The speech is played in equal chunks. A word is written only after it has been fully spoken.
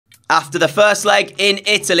After the first leg in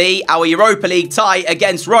Italy, our Europa League tie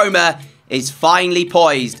against Roma is finally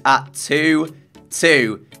poised at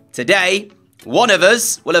 2-2. Today, one of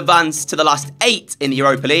us will advance to the last 8 in the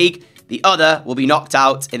Europa League. The other will be knocked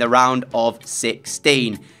out in the round of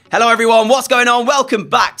 16. Hello everyone, what's going on? Welcome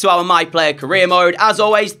back to our My Player Career Mode. As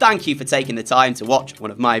always, thank you for taking the time to watch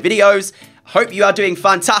one of my videos. Hope you are doing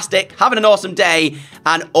fantastic, having an awesome day,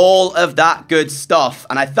 and all of that good stuff.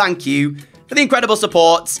 And I thank you for the incredible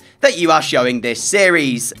support that you are showing this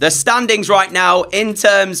series. The standings right now in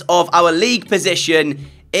terms of our league position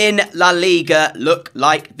in La Liga look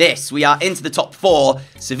like this. We are into the top 4.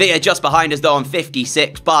 Sevilla just behind us though on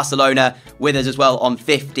 56. Barcelona with us as well on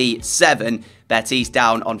 57. Betis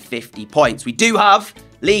down on 50 points. We do have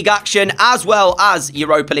league action as well as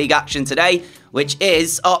Europa League action today, which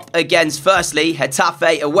is up against, firstly,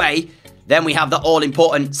 Getafe away. Then we have the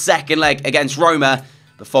all-important second leg against Roma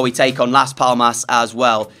before we take on Las Palmas as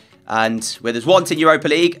well. And with us wanting Europa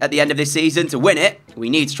League at the end of this season to win it,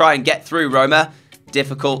 we need to try and get through Roma.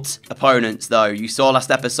 Difficult opponents, though. You saw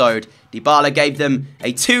last episode, Dybala gave them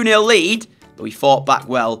a 2-0 lead, but we fought back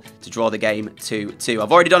well to draw the game 2-2.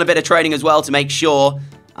 I've already done a bit of training as well to make sure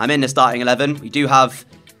I'm in the starting 11. We do have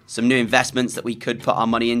some new investments that we could put our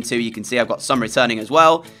money into. You can see I've got some returning as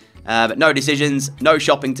well, but no decisions, no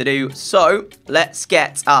shopping to do. So let's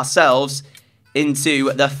get ourselves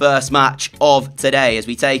into the first match of today as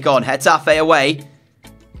we take on Getafe away.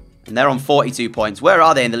 And they're on 42 points. Where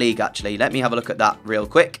are they in the league, actually? Let me have a look at that real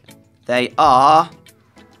quick. They are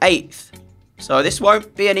 8th. So this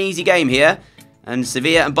won't be an easy game here. And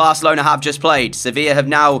Sevilla and Barcelona have just played. Sevilla have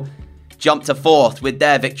now jumped to 4th with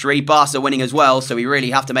their victory. Barca winning as well. So we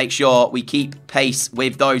really have to make sure we keep pace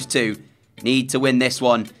with those two. Need to win this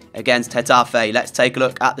one against Getafe. Let's take a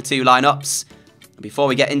look at the two lineups. Before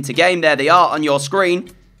we get into game, there they are on your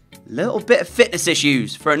screen. Little bit of fitness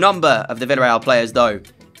issues for a number of the Villarreal players though,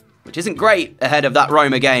 which isn't great ahead of that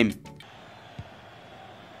Roma game.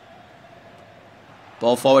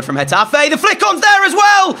 Ball forward from Getafe. The flick-on's there as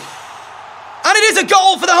well! And it is a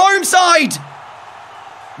goal for the home side!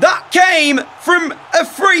 That came from a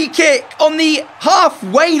free kick on the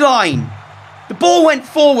halfway line. The ball went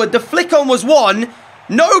forward. The flick-on was won.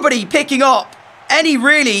 Nobody picking up any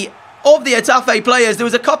really of the Getafe players. There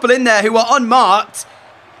was a couple in there who were unmarked.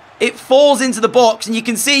 It falls into the box, and you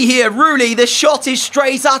can see here, Rulli, the shot is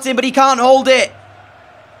straight at him, but he can't hold it.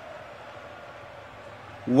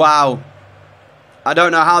 Wow. I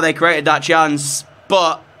don't know how they created that chance,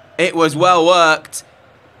 but it was well worked.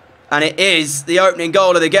 And it is the opening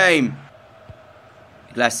goal of the game.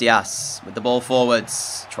 Iglesias with the ball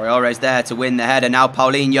forwards. Traore's there to win the header. Now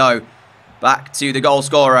Paulinho back to the goal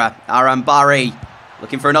scorer, Arambari.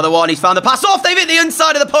 Looking for another one. He's found the pass off. They've hit the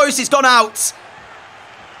inside of the post. It's gone out.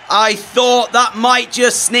 I thought that might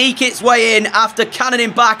just sneak its way in after cannoning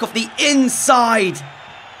back off the inside.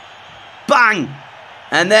 Bang.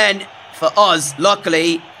 And then for us,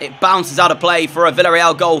 luckily, it bounces out of play for a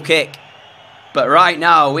Villarreal goal kick. But right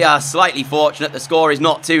now, we are slightly fortunate. The score is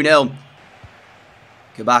not 2-0.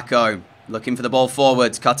 Kabako looking for the ball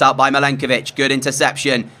forwards. Cut out by Milenkovic. Good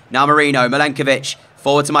interception. Now Marino. Milenkovic.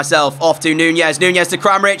 Forward to myself, off to Nunez. Nunez to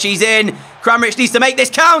Kramaric, he's in. Kramaric needs to make this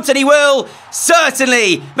count, and he will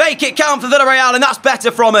certainly make it count for Villarreal, and that's better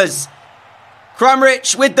from us.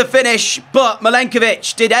 Kramaric with the finish, but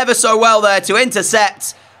Milenkovic did ever so well there to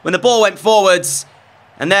intercept when the ball went forwards.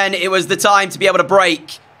 And then it was the time to be able to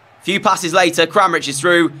break. A few passes later, Kramaric is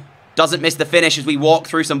through. Doesn't miss the finish as we walk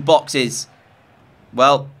through some boxes.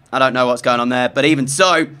 Well, I don't know what's going on there, but even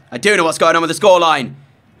so, I do know what's going on with the scoreline.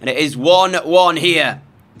 And it is 1-1 here.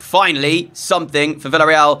 Finally, something for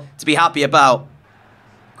Villarreal to be happy about.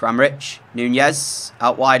 Kramaric, Nunez,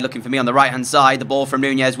 out wide looking for me on the right-hand side. The ball from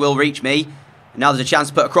Nunez will reach me. And now there's a chance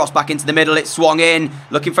to put a cross back into the middle. It's swung in,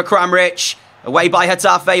 looking for Kramaric. Away by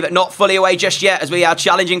Getafe, but not fully away just yet as we are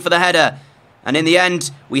challenging for the header. And in the end,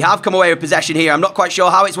 we have come away with possession here. I'm not quite sure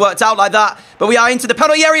how it's worked out like that. But we are into the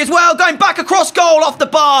penalty area as well. Going back across goal off the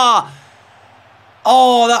bar.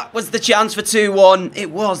 Oh, that was the chance for 2-1.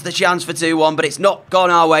 It was the chance for 2-1, but it's not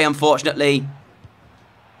gone our way, unfortunately.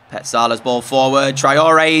 Petzala's ball forward.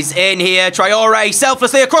 Traore's in here. Traore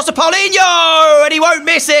selflessly across to Paulinho, and he won't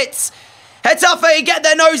miss it. Getafe get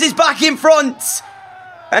their noses back in front.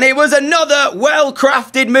 And it was another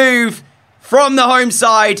well-crafted move from the home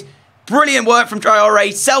side. Brilliant work from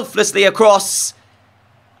Traore, selflessly across.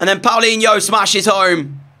 And then Paulinho smashes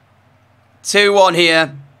home. 2-1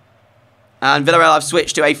 here. And Villarreal have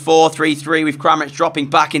switched to a 4-3-3 with Kramaric dropping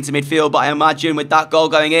back into midfield. But I imagine with that goal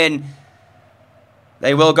going in,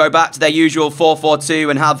 they will go back to their usual 4-4-2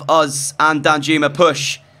 and have us and Danjuma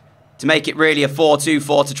push to make it really a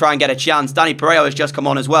 4-2-4 to try and get a chance. Danny Pereiro has just come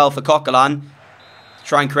on as well for Coquelin to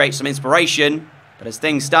try and create some inspiration. But as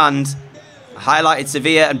things stand, I highlighted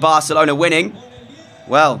Sevilla and Barcelona winning.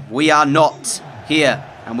 Well, we are not here,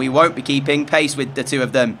 and we won't be keeping pace with the two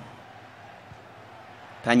of them.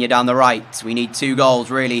 Peña down the right. We need 2 goals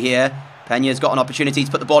really here. Peña's got an opportunity to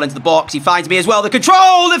put the ball into the box. He finds me as well. The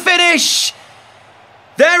control, the finish.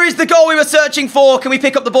 There is the goal we were searching for. Can we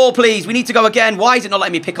pick up the ball, please? We need to go again. Why is it not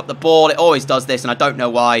letting me pick up the ball? It always does this, and I don't know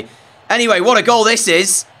why. Anyway, what a goal this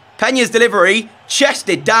is. Peña's delivery,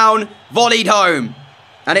 chested down, volleyed home.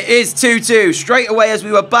 And it is 2-2. Straight away as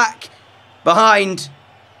we were back behind,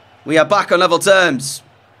 we are back on level terms.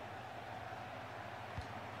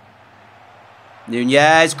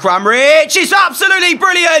 Nunez, Kramaric, it's absolutely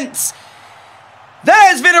brilliant.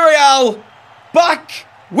 There's Villarreal, back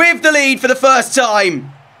with the lead for the first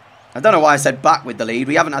time. I don't know why I said back with the lead.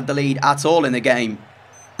 We haven't had the lead at all in the game.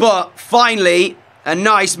 But finally, a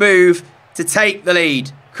nice move to take the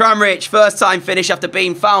lead. Kramaric, first time finish after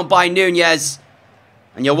being found by Nunez.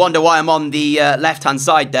 And you'll wonder why I'm on the left-hand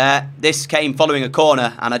side there. This came following a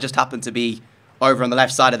corner, and I just happened to be over on the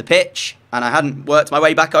left side of the pitch. And I hadn't worked my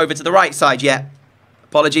way back over to the right side yet.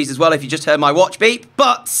 Apologies as well if you just heard my watch beep.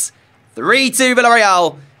 But 3-2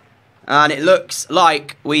 Villarreal. And it looks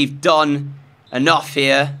like we've done enough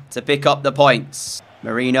here to pick up the points.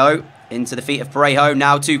 Marino into the feet of Parejo.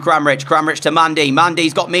 Now to Kramaric. Kramaric to Mandy.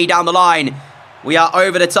 Mandy's got me down the line. We are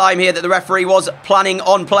over the time here that the referee was planning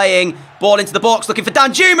on playing. Ball into the box, looking for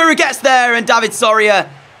Danjuma, who gets there. And David Soria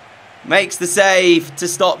makes the save to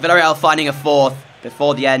stop Villarreal finding a 4th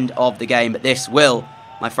before the end of the game. But this will,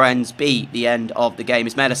 my friends, be the end of the game.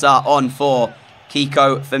 Ismail Assar on for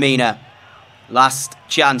Kiko Femina. Last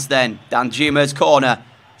chance then. Danjuma's corner.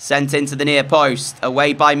 Sent into the near post.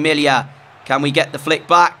 Away by Milia. Can we get the flick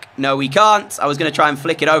back? No, we can't. I was going to try and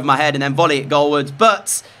flick it over my head and then volley it goalwards.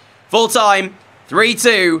 But full time,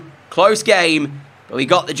 3-2. Close game. But we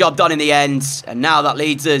got the job done in the end. And now that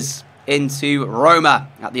leads us into Roma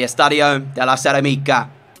at the Estadio della Ceramica.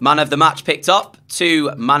 Man of the match picked up.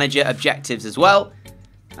 2 manager objectives as well.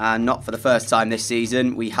 And not for the first time this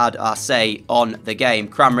season, we had our say on the game.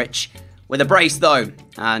 Kramaric with a brace though,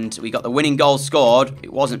 and we got the winning goal scored.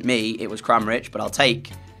 It wasn't me, it was Kramaric, but I'll take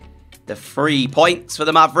the 3 points for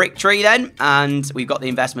the Maverick tree then, and we've got the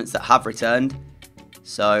investments that have returned.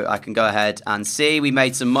 So I can go ahead and see. We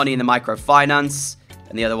made some money in the microfinance,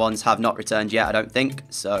 and the other ones have not returned yet, I don't think,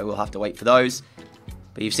 so we'll have to wait for those.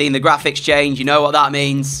 But you've seen the graphics change, you know what that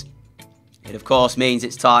means. It of course means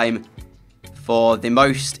it's time for the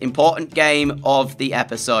most important game of the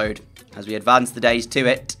episode, as we advance the days to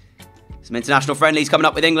it. Some international friendlies coming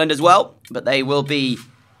up with England as well, but they will be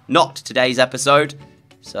not today's episode,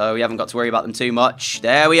 so we haven't got to worry about them too much.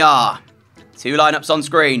 There we are. 2 lineups on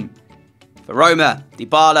screen. For Roma,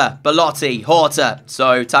 Dybala, Belotti, Horta.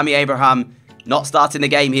 So Tammy Abraham not starting the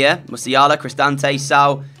game here. Musiala, Cristante,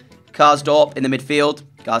 Sau, Karsdorp in the midfield.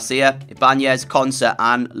 Garcia, Ibanez, Consa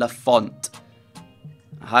and Lafont.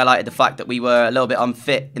 I highlighted the fact that we were a little bit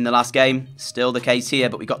unfit in the last game. Still the case here,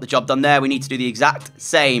 but we got the job done there. We need to do the exact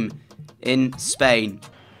same in Spain.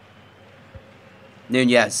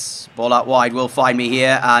 Nunez, ball out wide, will find me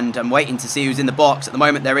here, and I'm waiting to see who's in the box. At the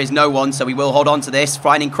moment, there is no one, so we will hold on to this.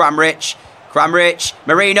 Finding Kramaric,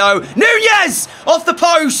 Marino, Nunez off the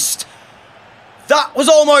post. That was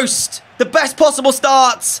almost the best possible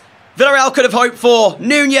start Villarreal could have hoped for.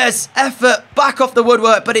 Nunez, effort, back off the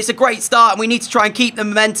woodwork, but it's a great start, and we need to try and keep the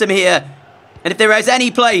momentum here. And if there is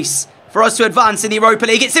any place for us to advance in the Europa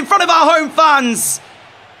League, it's in front of our home fans.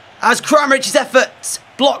 As Kramaric's effort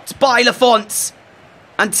blocked by Lafont.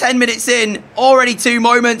 And 10 minutes in, already 2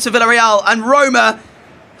 moments for Villarreal. And Roma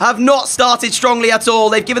have not started strongly at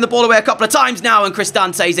all. They've given the ball away a couple of times now. And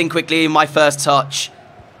Cristante's in quickly in my first touch.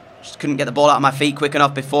 Just couldn't get the ball out of my feet quick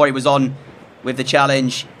enough before he was on with the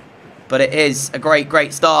challenge. But it is a great,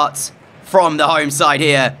 great start from the home side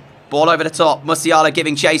here. Ball over the top. Musiala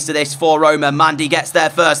giving chase to this for Roma. Mandy gets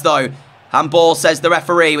there first though. Handball, says the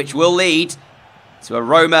referee, which will lead to a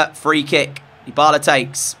Roma free kick. Dybala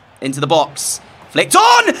takes into the box. Flicked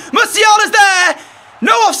on! Musiala's there!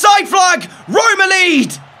 No offside flag! Roma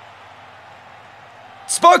lead!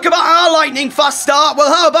 Spoke about our lightning fast start.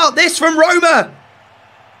 Well, how about this from Roma?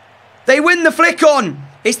 They win the flick on.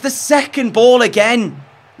 It's the second ball again.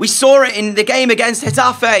 We saw it in the game against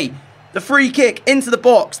Getafe. The free kick into the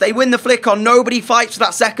box. They win the flick on. Nobody fights for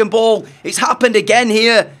that second ball. It's happened again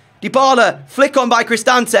here. Dybala, flick on by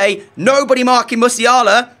Cristante, nobody marking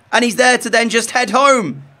Musiala, and he's there to then just head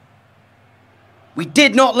home. We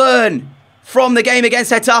did not learn from the game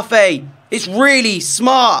against Getafe. It's really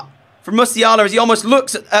smart from Musiala as he almost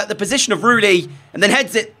looks at the position of Rulli and then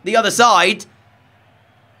heads it the other side.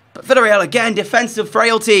 But Villarreal again, defensive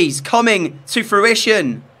frailties coming to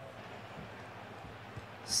fruition.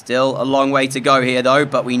 Still a long way to go here though,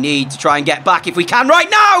 but we need to try and get back if we can right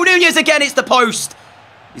now. Nunez again, it's the post.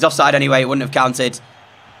 He's offside anyway, it wouldn't have counted.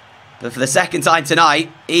 But for the second time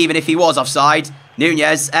tonight, even if he was offside,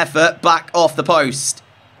 Nunez, effort, back off the post.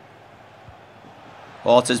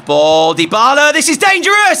 Porter's ball, Dybala, this is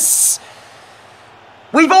dangerous!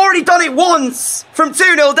 We've already done it once, from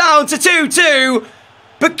 2-0 down to 2-2,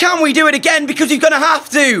 but can we do it again? Because we're going to have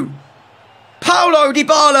to. Paulo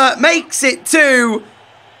Dybala makes it 2.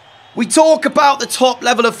 We talk about the top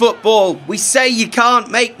level of football. We say you can't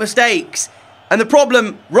make mistakes. And the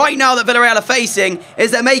problem right now that Villarreal are facing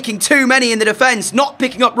is they're making too many in the defence, not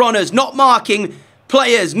picking up runners, not marking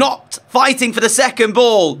players, not fighting for the second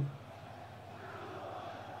ball.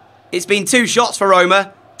 It's been 2 shots for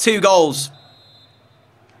Roma, 2 goals.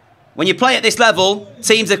 When you play at this level,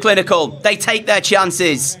 teams are clinical. They take their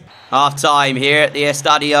chances. Half-time here at the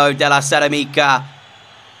Estadio de la Ceramica.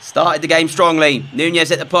 Started the game strongly. Nunez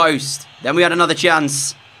hit the post. Then we had another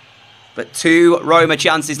chance. But 2 Roma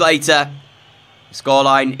chances later. The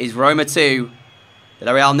scoreline is Roma 2,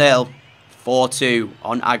 Villarreal 0, 4-2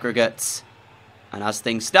 on aggregate. And as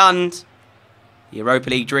things stand, the Europa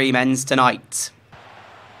League dream ends tonight.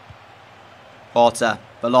 Porter,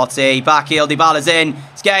 Belotti, back heel, Dybala's in.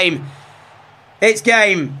 It's game. It's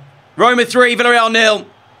game. Roma 3, Villarreal 0.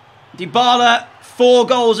 Dybala, 4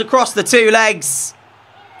 goals across the 2 legs.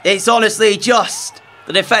 It's honestly just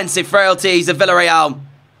the defensive frailties of Villarreal.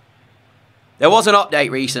 There was an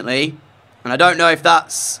update recently, and I don't know if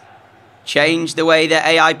that's changed the way that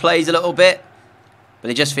AI plays a little bit, but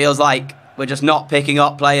it just feels like we're just not picking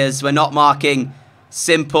up players. We're not marking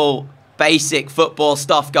simple, basic football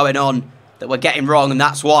stuff going on that we're getting wrong, and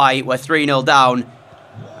that's why we're 3-0 down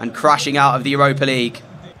and crashing out of the Europa League.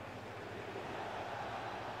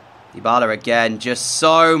 Dybala again, just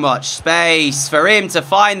so much space for him to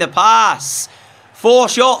find the pass. 4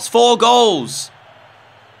 shots, 4 goals.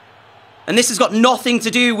 And this has got nothing to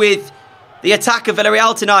do with the attack of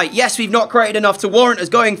Villarreal tonight. Yes, we've not created enough to warrant us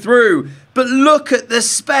going through, but look at the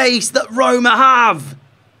space that Roma have.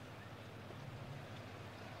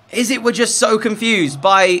 Is it we're just so confused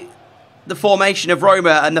by the formation of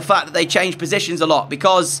Roma and the fact that they change positions a lot?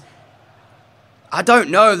 Because I don't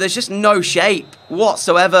know, there's just no shape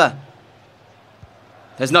whatsoever.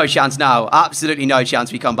 There's no chance now, absolutely no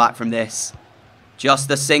chance we come back from this.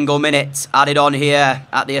 Just a single minute added on here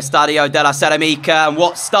at the Estadio de la Ceramica, and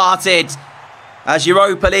what started as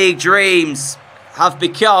Europa League dreams have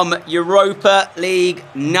become Europa League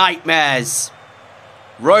nightmares.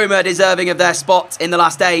 Roma deserving of their spot in the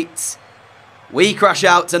last 8. We crash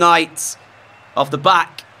out tonight off the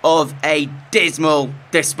back of a dismal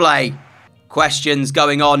display. Questions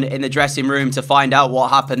going on in the dressing room to find out what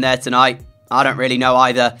happened there tonight. I don't really know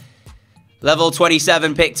either. Level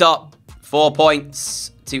 27 picked up 4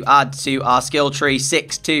 points to add to our skill tree.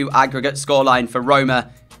 6-2 aggregate scoreline for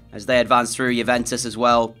Roma as they advance through. Juventus as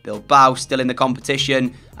well. Bilbao still in the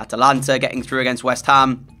competition. Atalanta getting through against West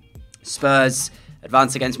Ham. Spurs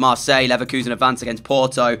advance against Marseille. Leverkusen advance against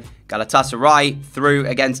Porto. Galatasaray through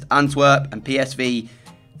against Antwerp. And PSV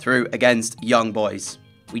through against Young Boys.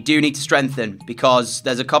 We do need to strengthen because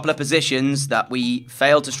there's a couple of positions that we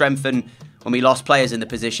failed to strengthen when we lost players in the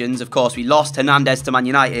positions. Of course, we lost Hernandez to Man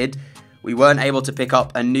United. We weren't able to pick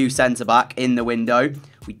up a new centre-back in the window.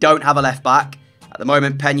 We don't have a left-back. At the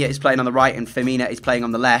moment, Peña is playing on the right and Firmina is playing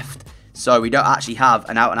on the left. So we don't actually have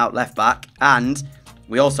an out-and-out left-back. And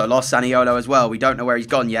we also lost Zaniolo as well. We don't know where he's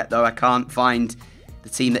gone yet, though. I can't find the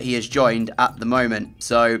team that he has joined at the moment.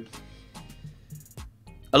 So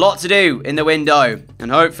a lot to do in the window.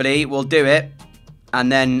 And hopefully we'll do it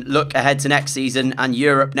and then look ahead to next season and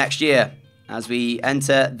Europe next year. As we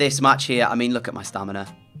enter this match here, I mean, look at my stamina.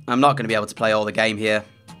 I'm not going to be able to play all the game here.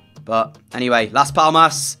 But anyway, Las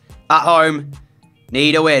Palmas at home.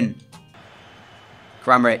 Need a win.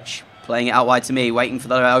 Kramaric playing it out wide to me, waiting for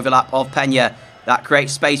the overlap of Peña. That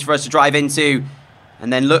creates space for us to drive into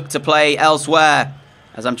and then look to play elsewhere.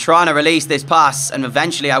 As I'm trying to release this pass, and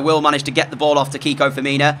eventually I will manage to get the ball off to Kiko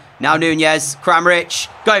Firmina. Now Nunez, Kramaric,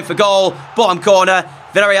 going for goal, bottom corner.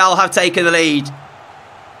 Villarreal have taken the lead.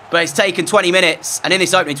 But it's taken 20 minutes, and in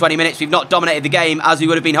this opening 20 minutes, we've not dominated the game as we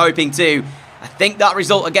would have been hoping to. I think that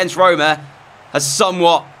result against Roma has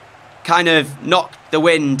somewhat kind of knocked the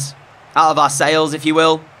wind out of our sails, if you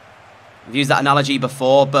will. I've used that analogy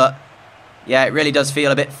before, but yeah, it really does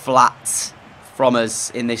feel a bit flat from us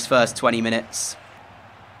in this first 20 minutes.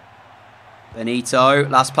 Benito,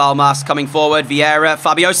 Las Palmas coming forward. Vieira,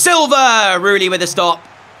 Fabio Silva, Rulli with a stop.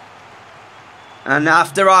 And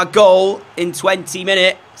after our goal in 20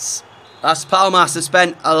 minutes, Las Palmas have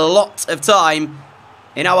spent a lot of time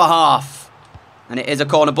in our half. And it is a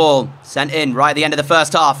corner ball sent in right at the end of the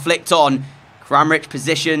first half. Flicked on. Kramaric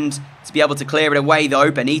positioned to be able to clear it away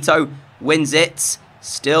though. Benito wins it.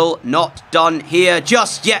 Still not done here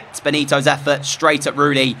just yet. Benito's effort straight at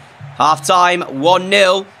Rulli. Half time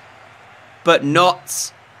 1-0. But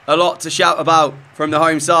not a lot to shout about from the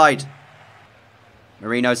home side.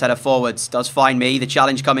 Marino's header forwards does find me. The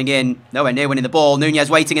challenge coming in. Nowhere near winning the ball. Nunez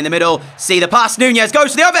waiting in the middle. See the pass. Nunez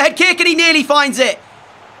goes to the overhead kick and he nearly finds it.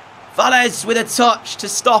 Valles with a touch to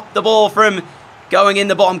stop the ball from going in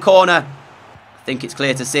the bottom corner. I think it's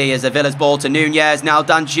clear to see as a Villa's ball to Nunez. Now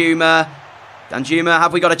Danjuma. Danjuma,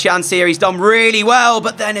 have we got a chance here? He's done really well.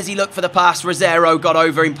 But then as he looked for the pass, Rosero got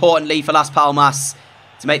over importantly for Las Palmas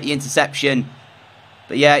to make the interception.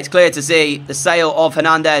 But yeah, it's clear to see the sale of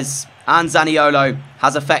Hernandez and Zaniolo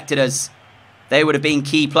has affected us. They would have been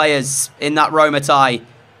key players in that Roma tie.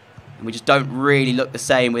 And we just don't really look the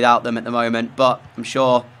same without them at the moment. But I'm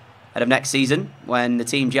sure ahead of next season, when the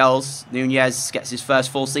team gels, Nunez gets his first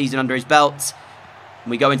full season under his belt,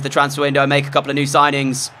 and we go into the transfer window and make a couple of new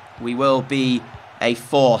signings, we will be a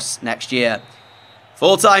force next year.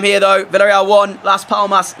 Full time here though, Villarreal 1, Las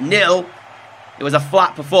Palmas 0. It was a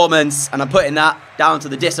flat performance, and I'm putting that down to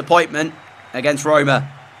the disappointment against Roma.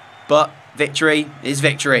 But victory is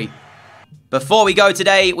victory. Before we go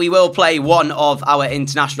today, we will play one of our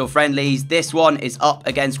international friendlies. This one is up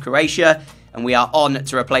against Croatia, and we are on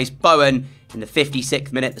to replace Bowen in the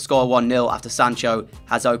 56th minute. The score 1-0 after Sancho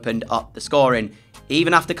has opened up the scoring.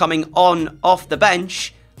 Even after coming on off the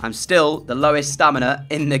bench, I'm still the lowest stamina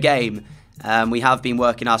in the game. We have been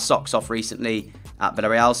working our socks off recently at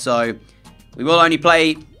Villarreal, so we will only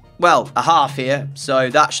play, well, a half here, so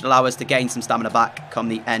that should allow us to gain some stamina back come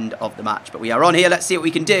the end of the match. But we are on here. Let's see what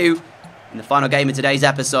we can do in the final game of today's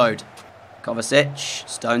episode. Kovacic,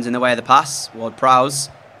 Stones in the way of the pass. Ward-Prowse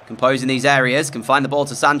composing these areas, can find the ball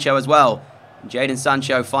to Sancho as well. And Jadon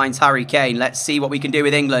Sancho finds Harry Kane. Let's see what we can do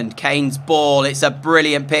with England. Kane's ball. It's a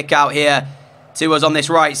brilliant pick out here to us on this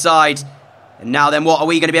right side. And now then, what are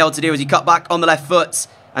we going to be able to do as he cut back on the left foot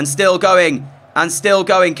and still going? And still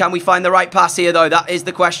going. Can we find the right pass here, though? That is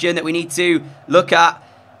the question that we need to look at.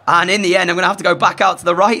 And in the end, I'm going to have to go back out to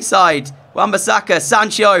the right side. Wan-Bissaka,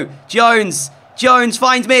 Sancho, Jones. Jones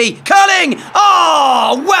finds me. Curling!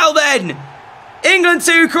 Oh, well then. England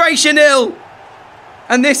 2, Croatia 0.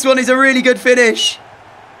 And this one is a really good finish.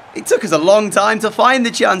 It took us a long time to find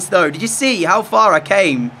the chance, though. Did you see how far I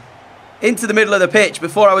came into the middle of the pitch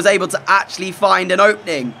before I was able to actually find an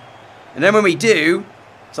opening? And then when we do,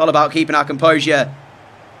 it's all about keeping our composure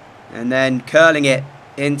and then curling it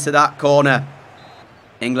into that corner.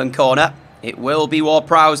 England corner. It will be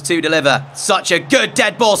Ward-Prowse to deliver. Such a good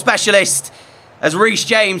dead ball specialist as Reece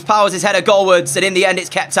James powers his header goalwards, and in the end it's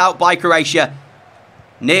kept out by Croatia.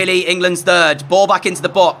 Nearly England's third. Ball back into the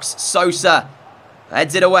box. Sosa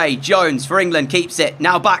heads it away. Jones for England keeps it.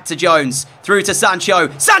 Now back to Jones. Through to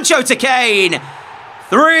Sancho. Sancho to Kane.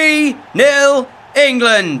 3-0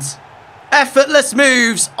 England. Effortless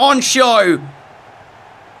moves on show.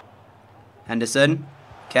 Henderson,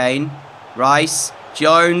 Kane, Rice,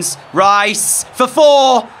 Jones, Rice for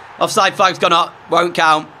 4. Offside flag's gone up, won't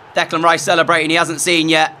count. Declan Rice celebrating, he hasn't seen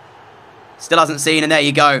yet. Still hasn't seen, and there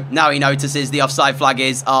you go. Now he notices the offside flag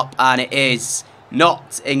is up, and it is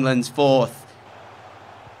not England's 4th.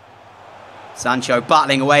 Sancho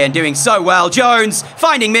battling away and doing so well. Jones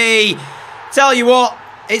finding me. Tell you what,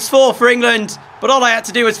 it's 4 for England. But all I had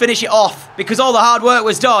to do was finish it off because all the hard work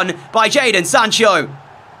was done by Jadon Sancho.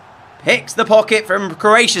 Picks the pocket from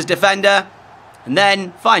Croatia's defender and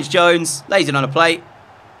then finds Jones, lays it on a plate.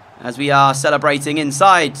 As we are celebrating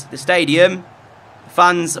inside the stadium, the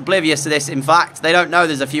fans oblivious to this, in fact. They don't know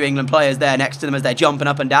there's a few England players there next to them as they're jumping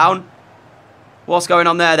up and down. What's going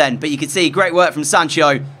on there then? But you can see great work from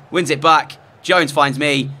Sancho. Wins it back. Jones finds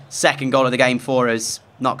me. Second goal of the game for us.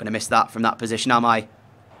 Not going to miss that from that position, am I?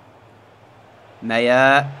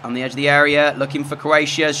 Meyer on the edge of the area, looking for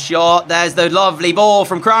Croatia's shot. There's the lovely ball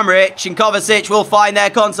from Kramaric, and Kovacic will find their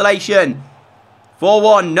consolation.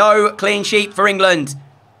 4-1, no clean sheet for England.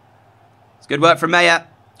 It's good work from Meyer,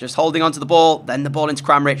 just holding onto the ball, then the ball into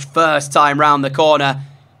Kramaric, first time round the corner.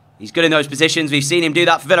 He's good in those positions, we've seen him do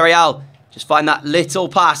that for Villarreal. Just find that little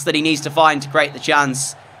pass that he needs to find to create the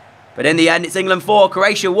chance. But in the end, it's England 4,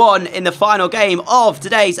 Croatia 1 in the final game of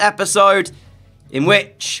today's episode, in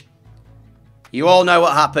which you all know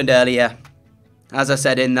what happened earlier. As I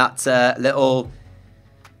said in that little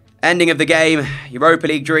Ending of the game, Europa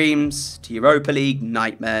League dreams to Europa League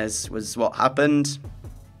nightmares was what happened.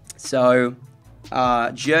 So,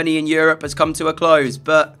 our journey in Europe has come to a close,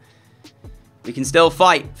 but we can still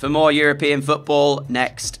fight for more European football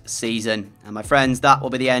next season. And my friends, that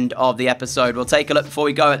will be the end of the episode. We'll take a look before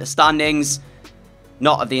we go at the standings.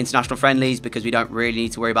 Not of the international friendlies, because we don't really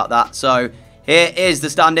need to worry about that. So, here is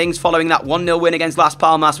the standings. Following that 1-0 win against Las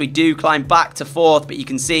Palmas, we do climb back to 4th, but you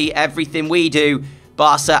can see everything we do,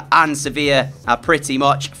 Barca and Sevilla are pretty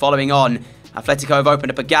much following on. Atletico have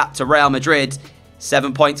opened up a gap to Real Madrid.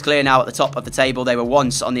 7 points clear now at the top of the table. They were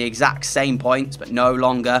once on the exact same points, but no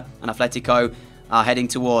longer. And Atletico are heading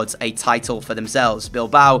towards a title for themselves.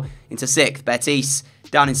 Bilbao into 6th. Betis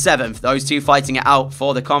down in 7th. Those two fighting it out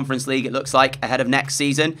for the Conference League, it looks like, ahead of next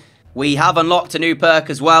season. We have unlocked a new perk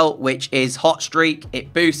as well, which is Hot Streak.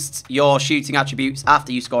 It boosts your shooting attributes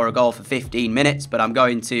after you score a goal for 15 minutes, but I'm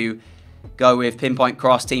going to go with Pinpoint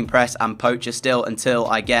Cross, Team Press, and Poacher still until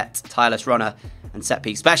I get Tireless Runner and Set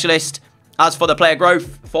Piece Specialist. As for the player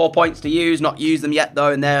growth, 4 points to use. Not used them yet,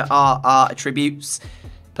 though, and there are our attributes.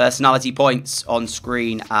 Personality points on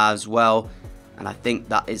screen as well. And I think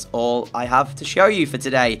that is all I have to show you for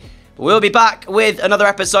today. But we'll be back with another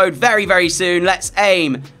episode very, very soon. Let's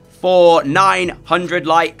aim for 900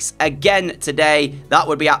 likes again today. That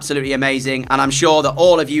would be absolutely amazing. And I'm sure that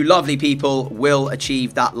all of you lovely people will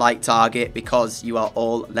achieve that like target because you are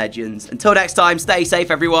all legends. Until next time, stay safe,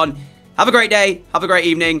 everyone. Have a great day, have a great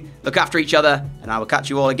evening, look after each other, and I will catch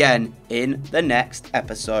you all again in the next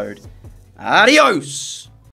episode. Adios!